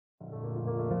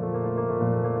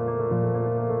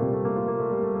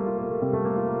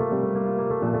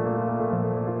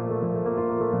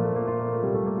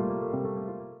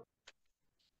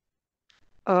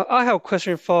I have a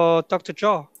question for Dr.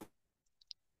 Zhao.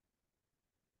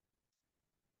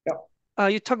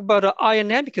 Yep. You talk about an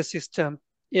ionic system.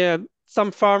 Yeah,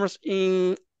 some farmers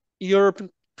in European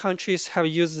countries have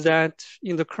used that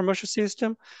in the commercial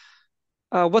system.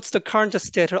 What's the current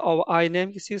state of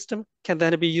ionic system? Can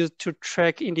that be used to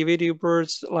track individual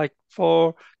birds, like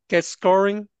for get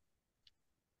scoring?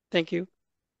 Thank you.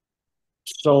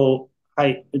 So,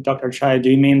 hi, Dr. Chai, do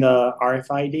you mean the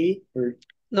RFID or?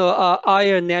 No,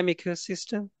 ionic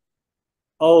system.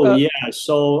 Oh, Uh, yeah.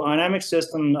 So, dynamic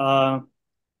system.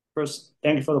 First,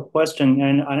 thank you for the question.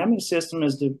 And dynamic system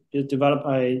is developed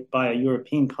by a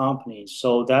European company.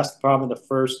 So that's probably the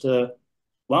first,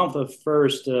 one of the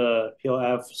first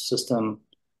PLF system,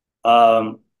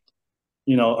 um,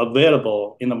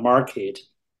 available in the market.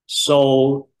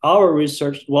 So our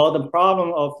research, well, the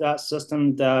problem of that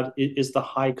system that it is the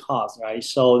high cost, right?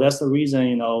 So that's the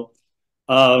reason,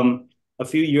 a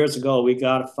few years ago we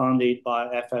got funded by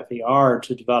FFAR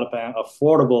to develop an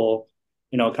affordable,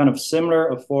 kind of similar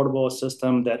affordable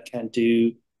system that can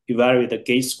do evaluate the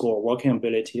gait score, working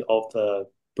ability of the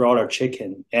broiler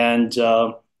chicken, and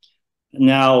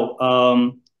now,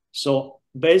 so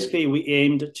basically, we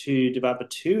aimed to develop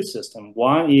two systems.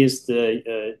 One is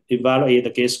the evaluate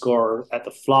the gait score at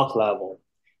the flock level,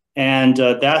 and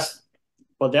that's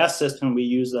for that system we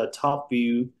use a top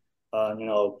view,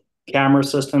 camera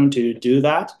system to do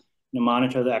that,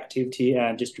 monitor the activity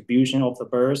and distribution of the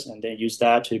birds, and then use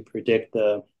that to predict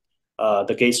the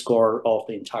gait score of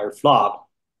the entire flock.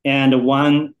 And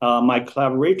one, my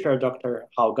collaborator, Dr.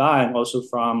 Hao Gan, also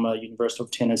from University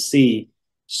of Tennessee,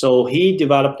 so he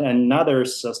developed another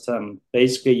system,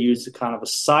 basically used kind of a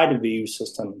side view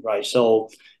system, right? So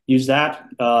use that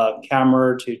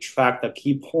camera to track the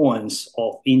key points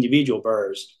of individual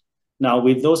birds. Now,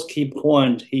 with those key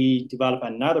points, he developed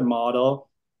another model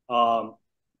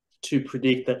to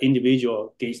predict the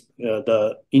individual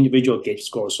gait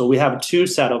score. So we have two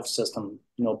set of systems,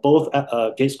 both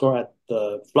gait score at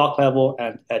the flock level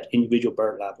and at individual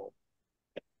bird level.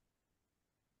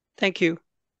 Thank you.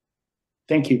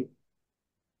 Thank you.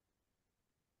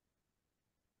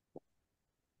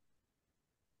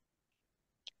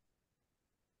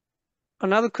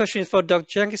 Another question is for Dr.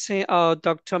 Jenkinson or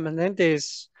Dr.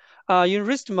 Menendez. In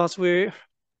recent months, we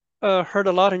heard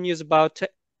a lot of news about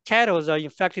cattle are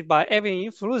infected by avian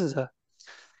influenza.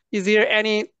 Is there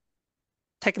any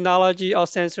technology or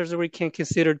sensors we can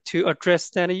consider to address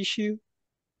that issue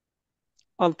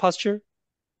on pasture?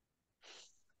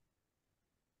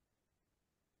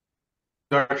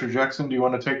 Dr. Jackson, do you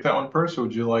want to take that one first, or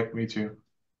would you like me to?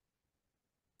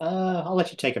 I'll let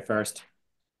you take it first.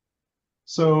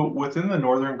 So within the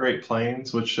Northern Great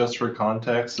Plains, which just for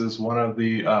context is one of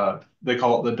the they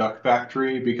call it the duck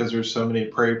factory because there's so many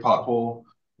prairie pothole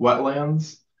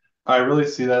wetlands. I really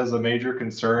see that as a major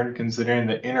concern considering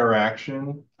the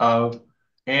interaction of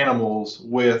animals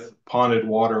with ponded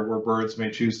water where birds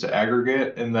may choose to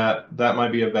aggregate, and that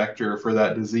might be a vector for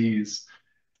that disease.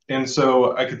 And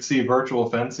so I could see virtual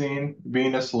fencing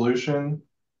being a solution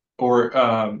or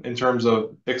in terms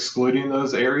of excluding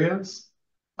those areas.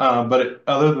 But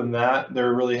other than that,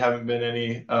 there really haven't been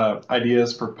any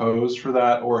ideas proposed for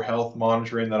that or health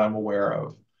monitoring that I'm aware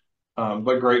of.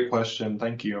 But great question.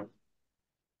 Thank you.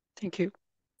 Thank you.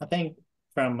 I think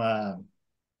from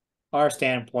our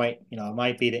standpoint, it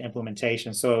might be the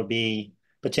implementation. So it would be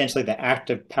potentially the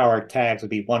active power tags would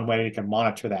be one way we can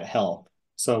monitor that health.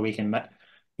 So we can,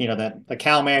 the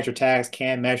cow manager tags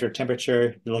can measure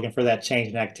temperature. You're looking for that change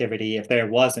in activity. If there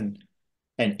wasn't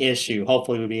an issue,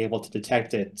 hopefully we'll be able to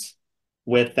detect it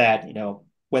with that,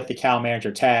 with the cow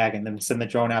manager tag, and then send the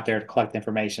drone out there to collect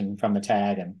information from the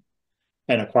tag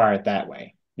and acquire it that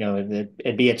way.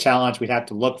 It'd be a challenge. We'd have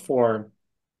to look for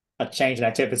a change in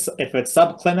activity. If it's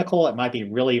subclinical,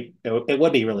 it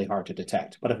would be really hard to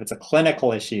detect. But if it's a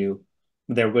clinical issue,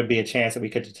 there would be a chance that we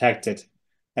could detect it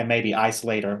and maybe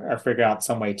isolate or figure out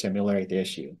some way to ameliorate the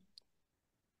issue.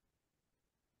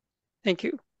 Thank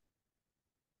you.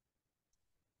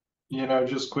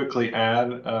 Just quickly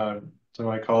add to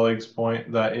my colleague's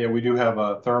point that we do have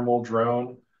a thermal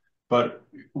drone, but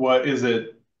what is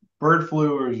it? Bird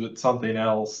flu or is it something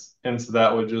else? And so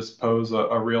that would just pose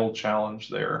a real challenge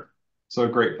there. So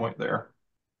great point there.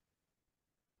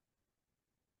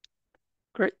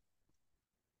 Great.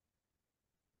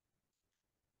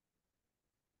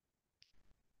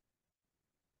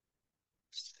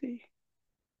 Let's see.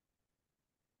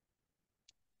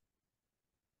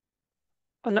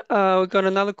 We got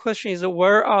another question is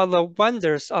where are the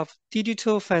wonders of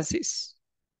digital fences?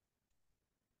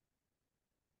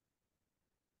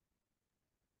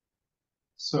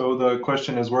 So the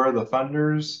question is, where are the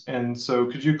funders? And so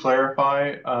could you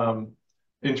clarify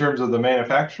in terms of the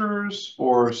manufacturers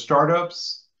or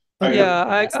startups? Yeah,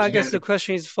 I guess Again, the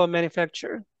question is for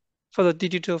manufacturer, for the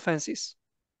digital fences.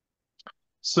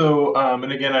 so,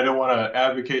 and again, I don't want to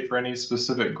advocate for any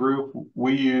specific group.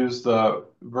 We use the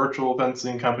virtual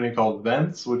fencing company called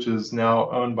Vents, which is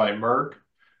now owned by Merck.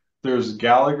 There's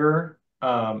Gallagher.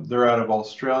 They're out of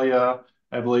Australia.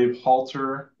 I believe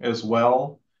Halter as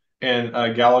well. And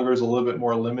Gallagher is a little bit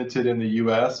more limited in the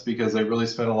US because they really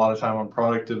spent a lot of time on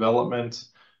product development.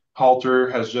 Halter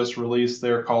has just released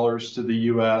their collars to the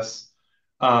US.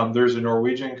 There's a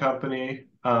Norwegian company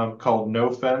called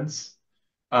No Fence.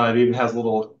 It even has a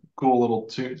little cool little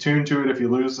tune to it if you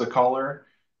lose the collar.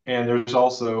 And there's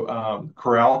also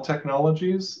Corral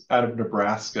Technologies out of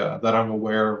Nebraska that I'm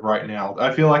aware of right now.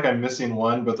 I feel like I'm missing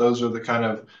one, but those are the kind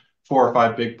of 4 or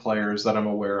 5 big players that I'm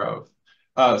aware of.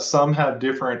 Some have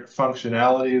different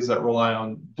functionalities that rely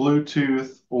on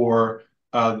Bluetooth or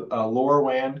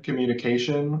LoRaWAN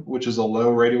communication, which is a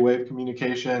low radio wave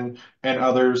communication, and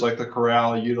others like the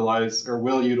Corral utilize or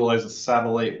will utilize a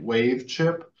satellite wave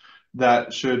chip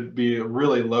that should be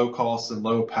really low cost and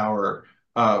low power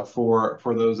for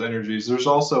those energies. There's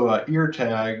also a ear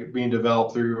tag being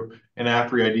developed through an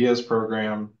APRI Ideas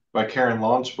program by Karen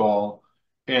Launchball,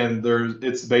 and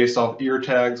it's based off ear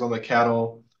tags on the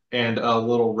cattle and a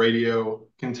little radio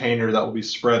container that will be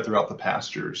spread throughout the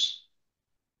pastures.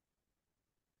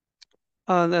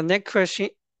 The next question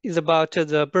is about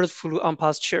the bird flu on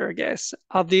pasture, I guess.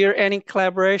 Are there any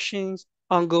collaborations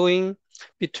ongoing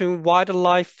between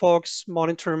wildlife folks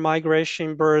monitoring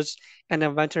migration birds and the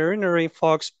veterinary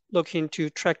folks looking to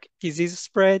track disease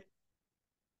spread?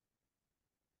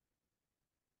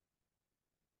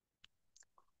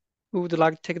 Who would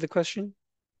like to take the question?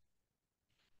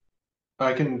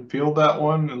 I can field that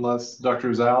one unless Dr.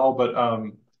 Zhao, but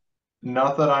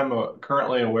not that I'm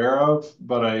currently aware of,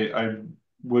 but I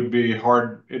would be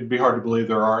hard, it'd be hard to believe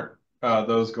there aren't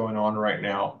those going on right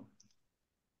now.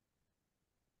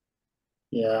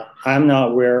 Yeah, I'm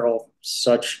not aware of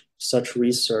such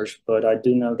research, but I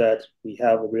do know that we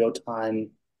have a real-time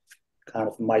kind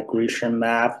of migration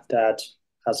map that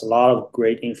has a lot of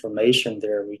great information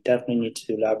there. We definitely need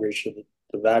to leverage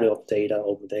the value of data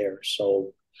over there.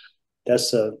 So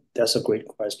that's a great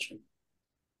question.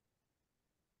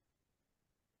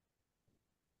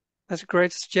 That's a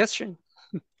great suggestion.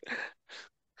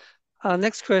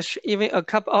 Next question. Even a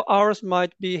couple of hours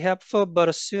might be helpful,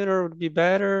 but sooner would be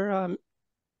better.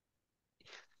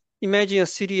 Imagine a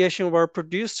situation where a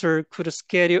producer could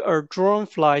schedule a drone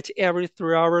flight every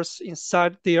 3 hours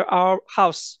inside their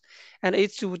house, and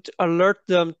it would alert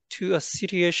them to a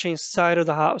situation inside of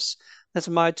the house that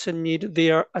might need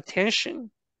their attention.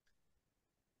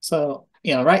 So,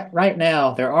 right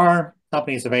now there are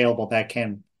companies available that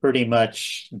can pretty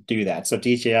much do that. So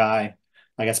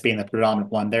I guess being the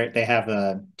predominant one, they have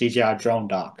a DJI drone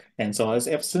dock, and so it's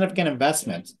a significant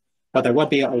investment, but there would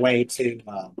be a way to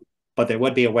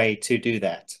do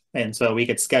that. And so we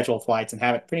could schedule flights and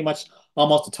have it pretty much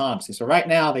almost autonomously. So right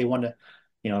now they want to,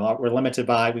 we're limited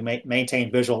by we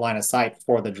maintain visual line of sight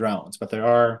for the drones, but there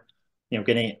are,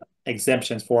 getting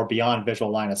exemptions for beyond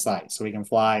visual line of sight, so we can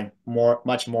fly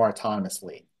much more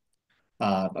autonomously.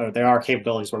 Or there are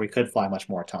capabilities where we could fly much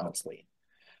more autonomously.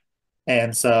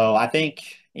 And so I think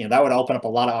that would open up a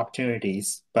lot of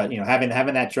opportunities. But having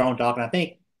that drone dock, and I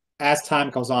think as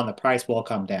time goes on, the price will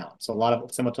come down. So a lot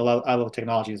of similar to other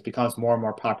technologies becomes more and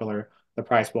more popular, the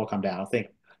price will come down. I think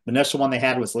the initial one they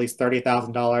had was at least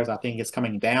 $30,000. I think it's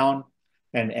coming down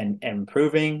and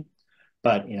improving.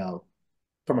 But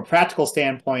from a practical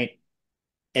standpoint,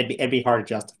 it'd be hard to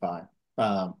justify.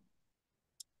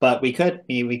 But we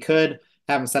could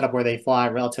have them set up where they fly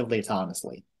relatively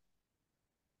autonomously.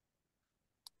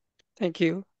 Thank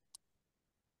you.